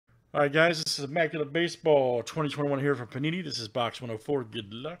All right, guys, this is Immaculate Baseball 2021 here from Panini. This is box 104.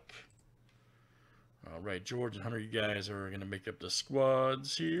 Good luck. All right, George and Hunter, you guys are going to make up the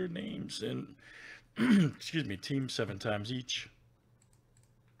squads here, names, and excuse me, teams 7 times each.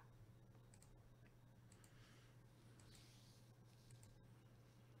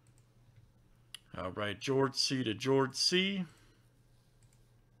 All right, George C to George C.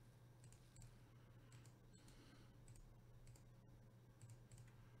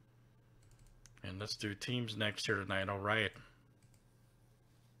 And let's do teams next here tonight. All right.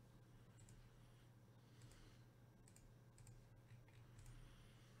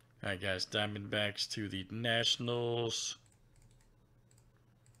 All right, guys, Diamondbacks to the Nationals.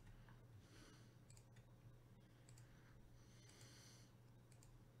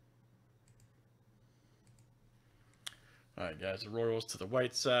 All right, guys, the Royals to the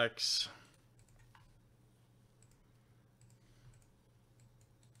White Sox.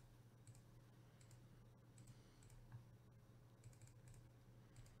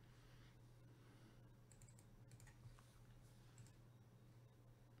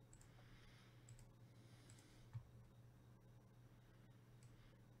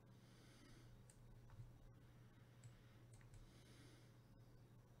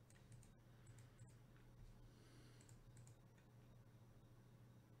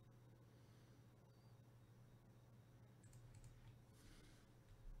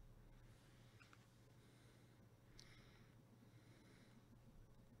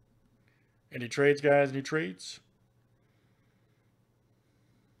 Any trades, guys? Any trades?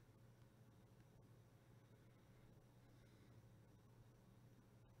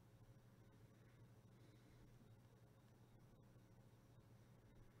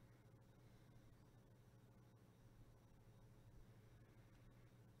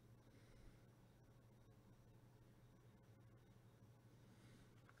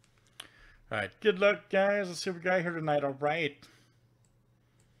 All right, good luck, guys. Let's see what we got here tonight. All right.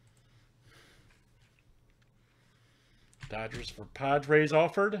 Dodgers for Padres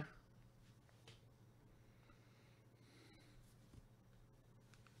offered.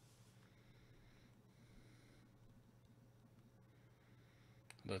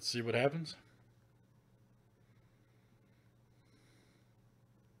 Let's see what happens.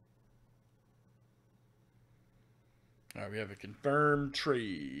 All right, we have a confirmed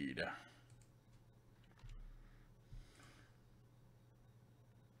trade.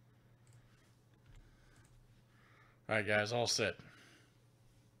 All right, guys, all set.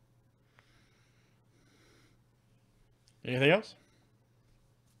 Anything else?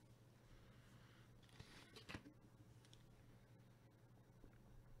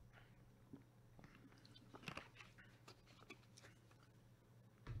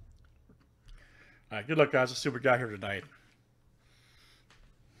 All right, good luck, guys. Let's see what we got here tonight.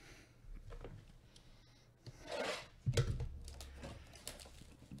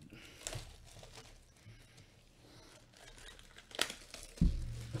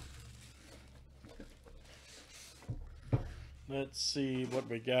 Let's see what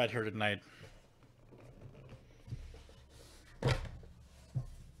we got here tonight.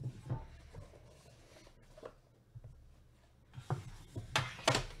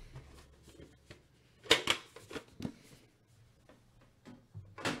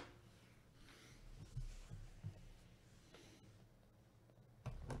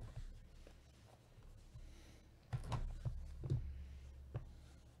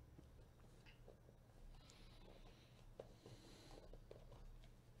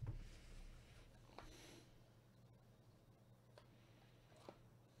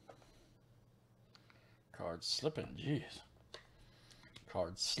 Cards slipping, jeez.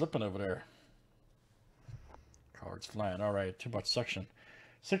 Cards slipping over there. Cards flying. All right, too much suction.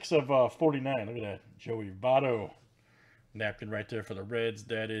 6 of 49. Look at that. Joey Votto. Napkin right there for the Reds.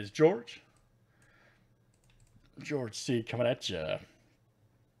 That is George. George C. coming at you.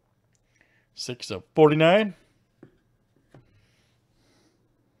 6 of 49.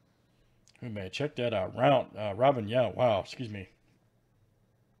 Who may check that out? Robin Young. Wow, excuse me.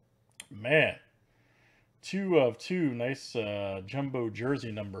 Man. 2 of 2. Nice jumbo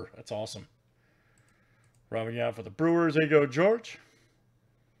jersey number. That's awesome. Robin Yount for the Brewers. There you go, George.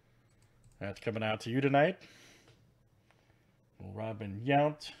 That's coming out to you tonight. Robin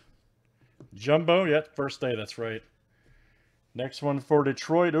Yount. Jumbo. Yep, first day. That's right. Next one for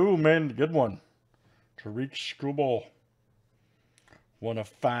Detroit. Ooh, man, good one. Tariq Skubal. 1 of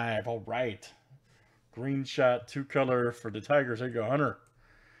 5. All right. Green shot, 2-color for the Tigers. There you go, Hunter.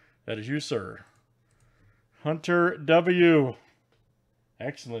 That is you, sir. Hunter W.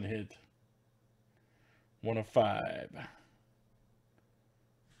 Excellent hit. 1 of 5.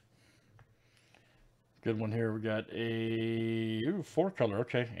 Good one here. We got a 4-color.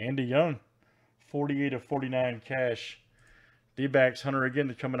 Okay, Andy Young, 48 of 49 cash. D-backs Hunter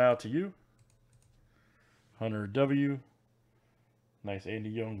again coming out to you. Hunter W. Nice Andy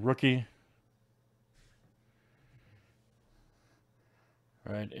Young rookie.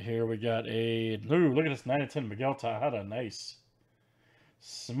 All right, here we got a look at this 9 of 10 Miguel Tejada. Nice.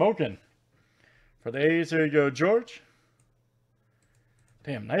 Smoking. For the A's, there you go, George.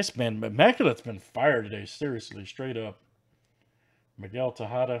 Damn, nice, man. Immaculate's been fired today. Seriously, straight up. Miguel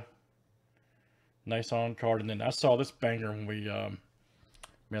Tejada. Nice on card. And then I saw this banger when we, man,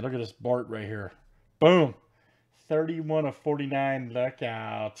 look at this Bart right here. Boom. 31 of 49. Look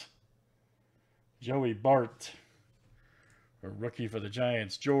out. Joey Bart. A rookie for the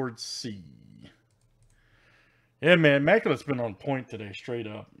Giants. George C. Yeah, man. Immaculate's been on point today, straight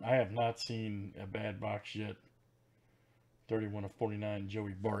up. I have not seen a bad box yet. 31 of 49,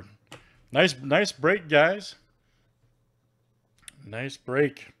 Joey Bart. Nice break, guys. Nice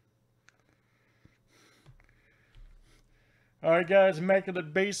break. All right, guys.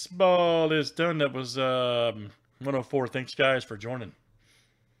 Immaculate Baseball is done. That was 104. Thanks, guys, for joining.